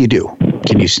 What do you do?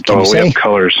 Can you say? We have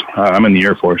colors. I'm in the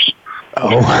Air Force.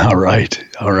 Oh, all right.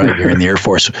 You're in the Air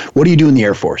Force. What do you do in the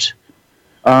Air Force?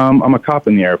 I'm a cop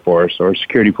in the Air Force or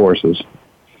security forces.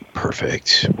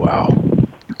 Perfect. Wow.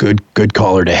 Good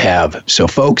caller to have. So,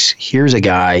 folks, here's a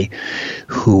guy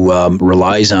who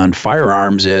relies on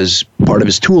firearms as part of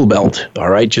his tool belt. All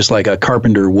right, just like a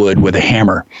carpenter would with a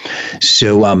hammer.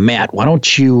 So, Matt, why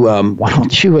don't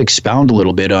you expound a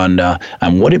little bit on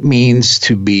what it means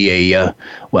to be a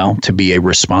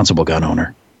responsible gun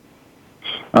owner?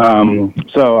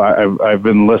 So I've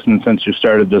been listening since you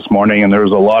started this morning, and there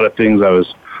was a lot of things I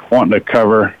was wanting to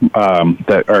cover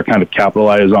that are kind of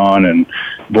capitalized on and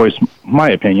voice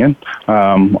my opinion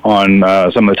on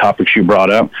some of the topics you brought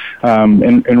up.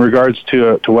 In regards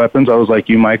to weapons, I was like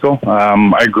you, Michael.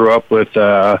 I grew up with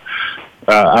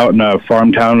out in a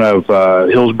farm town of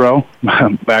Hillsboro.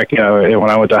 Back when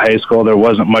I went to high school, there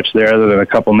wasn't much there other than a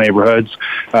couple neighborhoods.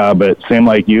 But same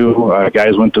like you,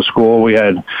 guys went to school. We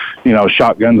had,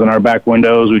 shotguns in our back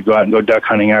windows. We'd go out and go duck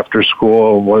hunting after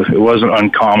school. It wasn't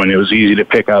uncommon. It was easy to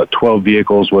pick out 12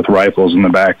 vehicles with rifles in the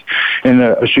back. And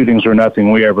the shootings were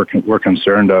nothing we ever were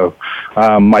concerned of.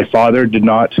 My father did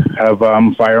not have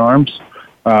firearms.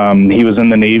 He was in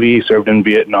the Navy, served in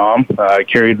Vietnam,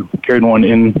 carried one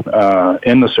in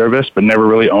the service, but never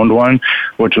really owned one,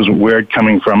 which was weird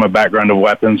coming from a background of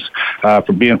weapons.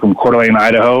 For being from Coeur d'Alene,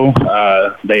 Idaho,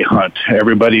 they hunt.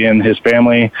 Everybody in his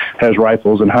family has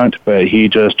rifles and hunt, but he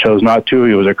just chose not to.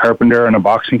 He was a carpenter and a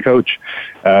boxing coach,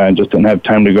 and just didn't have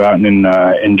time to go out and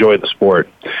enjoy the sport.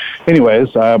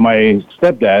 Anyways, my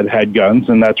stepdad had guns,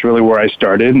 and that's really where I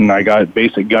started, and I got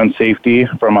basic gun safety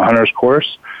from a hunter's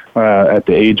course. At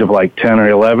the age of like 10 or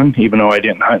 11, even though I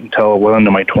didn't hunt until well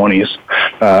into my 20s,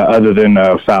 other than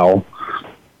fowl.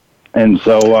 And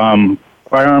so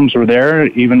firearms were there,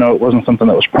 even though it wasn't something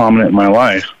that was prominent in my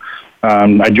life.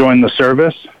 I joined the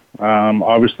service.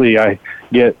 Obviously, I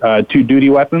get 2 duty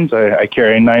weapons. I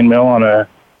carry a 9mm on a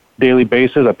daily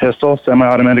basis, a pistol,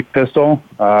 semi-automatic pistol,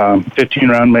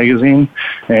 15-round magazine,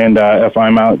 and if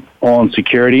I'm out on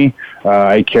security,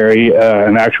 I carry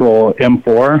an actual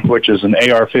M4, which is an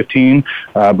AR-15,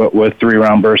 but with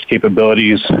 3-round burst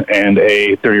capabilities and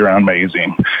a 30-round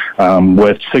magazine,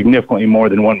 with significantly more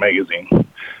than one magazine.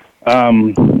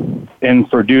 And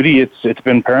for duty, it's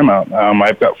been paramount.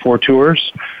 I've got 4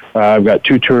 tours. I've got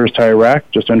 2 tours to Iraq,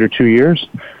 just under 2 years.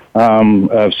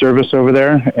 Of service over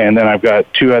there, and then I've got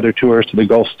 2 other tours to the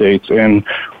Gulf states. And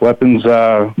weapons,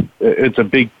 it's a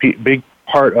big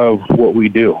part of what we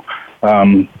do.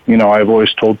 I've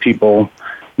always told people,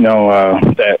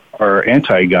 that are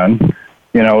anti-gun,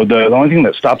 the only thing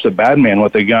that stops a bad man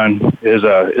with a gun is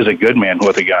a good man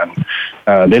with a gun.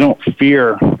 They don't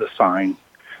fear the sign.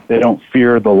 They don't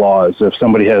fear the laws. If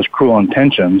somebody has cruel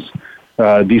intentions,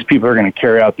 these people are going to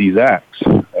carry out these acts.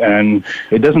 And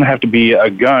it doesn't have to be a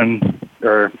gun,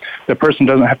 or the person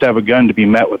doesn't have to have a gun to be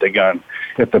met with a gun.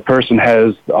 If the person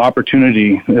has the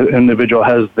opportunity, the individual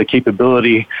has the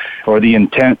capability or the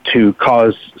intent to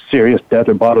cause serious death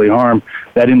or bodily harm,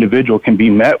 that individual can be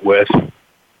met with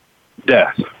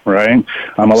death, right?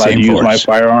 I'm allowed to use my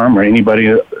firearm, or anybody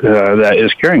that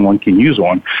is carrying one can use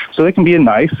one. So it can be a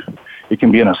knife, it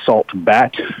can be an assault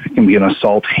bat, it can be an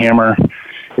assault hammer,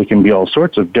 it can be all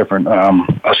sorts of different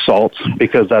assaults,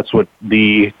 because that's what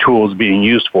the tool is being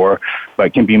used for, but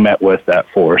it can be met with that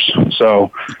force.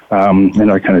 So,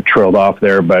 I kind of trailed off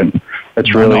there, but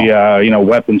it's really,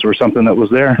 weapons were something that was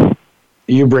there.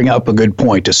 You bring up a good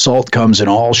point. Assault comes in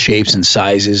all shapes and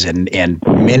sizes, and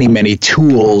many, many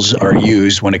tools are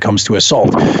used when it comes to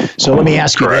assault. So let me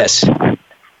ask you this.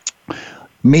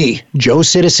 Me, Joe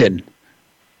Citizen,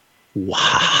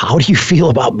 how do you feel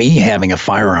about me having a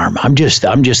firearm? I'm just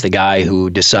the guy who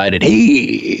decided,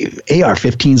 hey,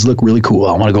 AR-15s look really cool.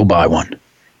 I want to go buy one.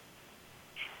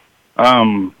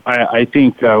 I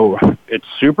think it's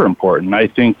super important. I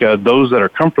think those that are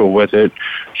comfortable with it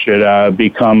should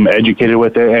become educated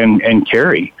with it and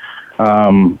carry.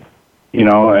 And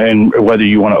whether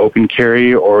you want to open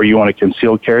carry or you want to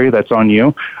conceal carry, that's on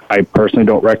you. I personally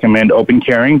don't recommend open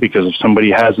carrying, because if somebody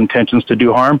has intentions to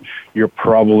do harm, you're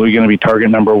probably going to be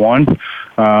target number one,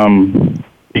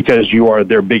 because you are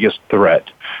their biggest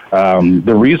threat.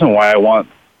 The reason why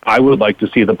I would like to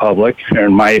see the public,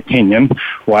 in my opinion,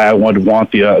 why I would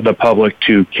want the public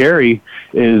to carry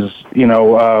is,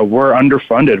 we're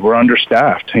underfunded, we're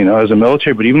understaffed, as a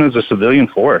military, but even as a civilian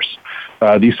force.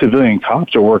 These civilian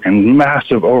cops are working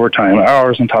massive overtime,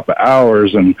 hours on top of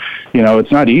hours, and,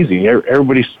 it's not easy.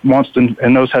 Everybody wants to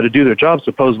and knows how to do their job,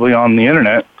 supposedly, on the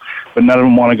internet, but none of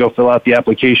them want to go fill out the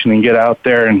application and get out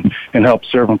there and help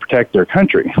serve and protect their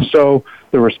country. So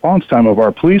the response time of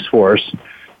our police force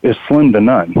is slim to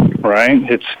none,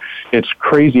 right? It's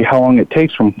crazy how long it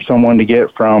takes from someone to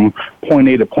get from point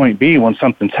A to point B when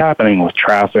something's happening with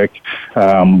traffic,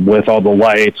 with all the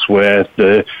lights, with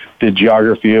the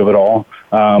geography of it all.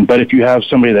 But if you have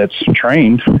somebody that's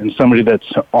trained and somebody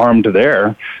that's armed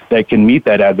there that can meet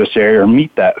that adversary or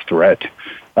meet that threat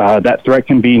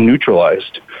can be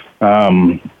neutralized.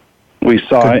 We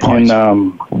saw it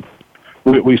in...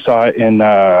 We saw it in,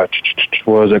 what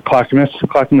was it,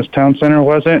 Clackamas Town Center,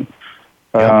 was it?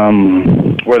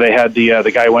 Where they had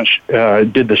the guy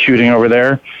did the shooting over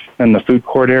there in the food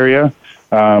court area.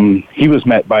 He was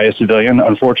met by a civilian.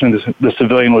 Unfortunately, the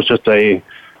civilian was just a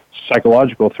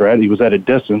psychological threat. He was at a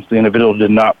distance. The individual did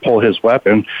not pull his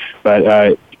weapon,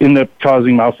 but ended up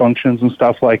causing malfunctions and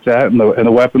stuff like that. And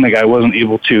the weapon, the guy wasn't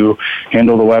able to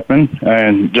handle the weapon,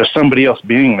 and just somebody else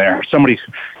being there, somebody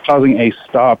causing a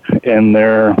stop in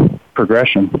their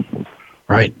progression.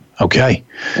 Right. Okay.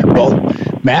 Well,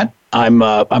 Matt, I'm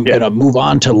going to move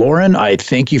on to Lauren. I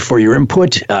thank you for your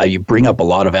input. You bring up a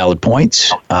lot of valid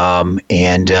points, and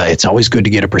it's always good to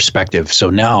get a perspective.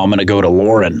 So now I'm going to go to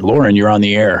Lauren. Lauren, you're on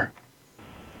the air.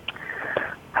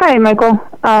 Hi, Michael.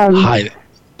 Hi.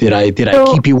 Did I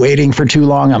keep you waiting for too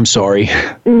long? I'm sorry.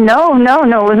 No,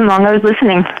 it wasn't long. I was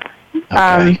listening.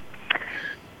 Okay.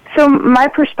 So my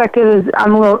perspective is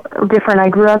I'm a little different. I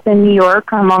grew up in New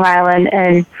York on Long Island,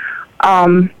 and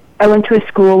I went to a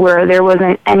school where there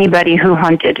wasn't anybody who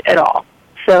hunted at all.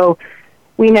 So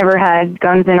we never had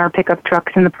guns in our pickup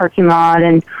trucks in the parking lot,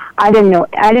 and I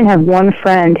didn't have one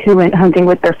friend who went hunting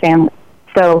with their family.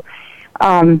 So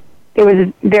it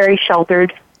was very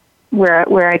sheltered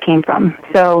where I came from.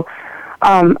 So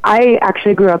I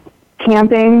actually grew up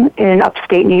camping in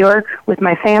upstate New York with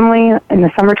my family in the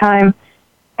summertime,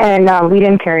 and we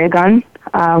didn't carry a gun.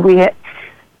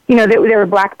 There were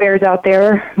black bears out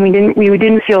there. We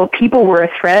didn't feel people were a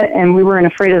threat, and we weren't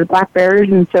afraid of the black bears,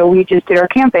 and so we just did our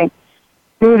camping.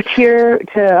 Moved here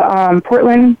to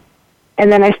Portland,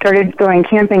 and then I started going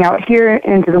camping out here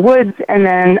into the woods, and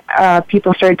then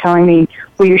people started telling me,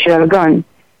 well, you should have a gun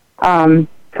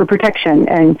for protection.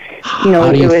 And,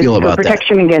 How do you feel about for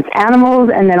protection against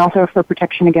animals, and then also for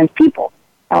protection against people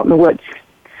out in the woods,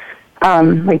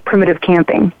 like primitive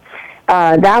camping.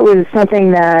 That was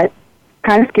something that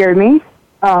kind of scared me.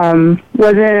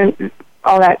 Wasn't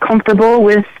all that comfortable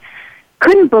with.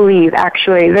 Couldn't believe,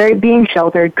 actually, being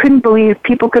sheltered. Couldn't believe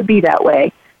people could be that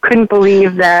way. Couldn't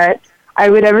believe that I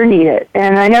would ever need it,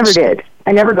 and I never did.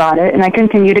 I never got it, and I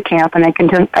continue to camp, and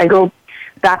I go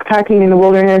backpacking in the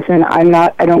wilderness, and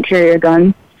I don't carry a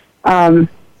gun for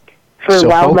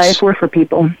wildlife folks, or for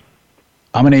people.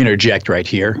 I'm going to interject right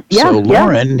here. Yeah, so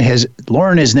Lauren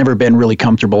has never been really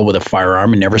comfortable with a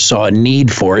firearm and never saw a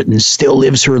need for it, and still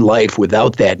lives her life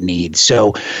without that need.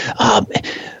 So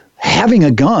having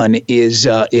a gun is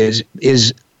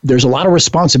there's a lot of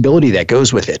responsibility that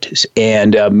goes with it,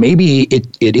 and maybe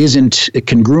it isn't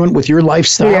congruent with your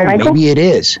lifestyle. Yeah, maybe it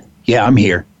is. Yeah, I'm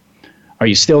here. Are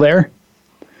you still there?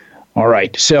 All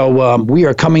right. So we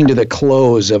are coming to the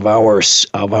close of our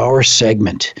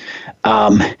segment.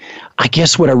 I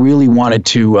guess what I really wanted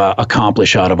to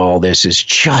accomplish out of all this is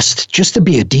just to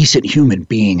be a decent human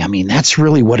being. I mean, that's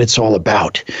really what it's all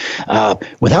about.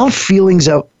 Without feelings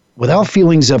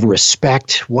of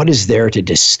respect, what is there to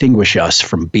distinguish us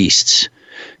from beasts?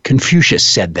 Confucius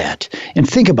said that. And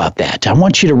think about that. I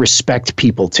want you to respect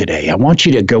people today. I want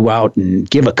you to go out and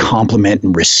give a compliment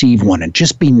and receive one and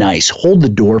just be nice. Hold the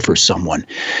door for someone.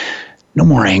 No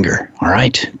more anger, all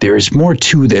right? There is more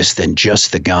to this than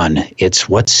just the gun. It's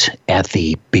what's at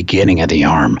the beginning of the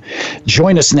arm.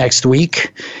 Join us next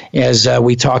week as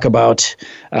we talk about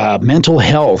mental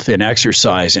health and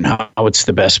exercise and how it's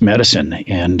the best medicine.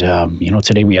 And,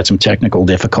 today we had some technical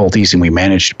difficulties and we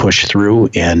managed to push through.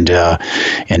 And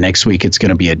next week it's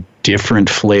going to be a different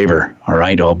flavor, all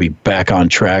right? I'll be back on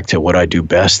track to what I do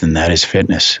best, and that is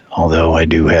fitness, although I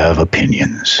do have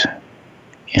opinions.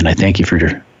 And I thank you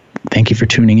for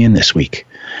tuning in this week,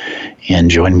 and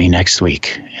join me next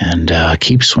week, and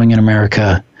keep swinging,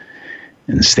 America,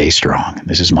 and stay strong.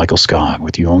 This is Michael Skog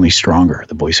with You Only Stronger,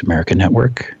 the Voice America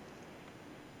Network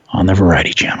on the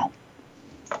Variety Channel.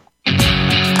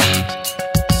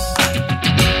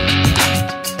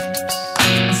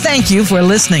 Thank you for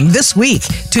listening this week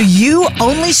to You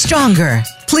Only Stronger.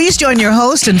 Please join your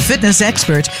host and fitness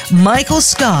expert, Michael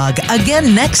Skog,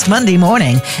 again next Monday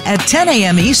morning at 10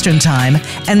 a.m. Eastern Time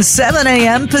and 7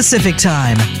 a.m. Pacific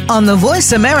Time on the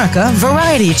Voice America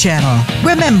Variety Channel.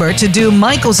 Remember to do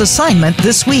Michael's assignment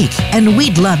this week, and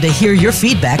we'd love to hear your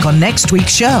feedback on next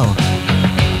week's show.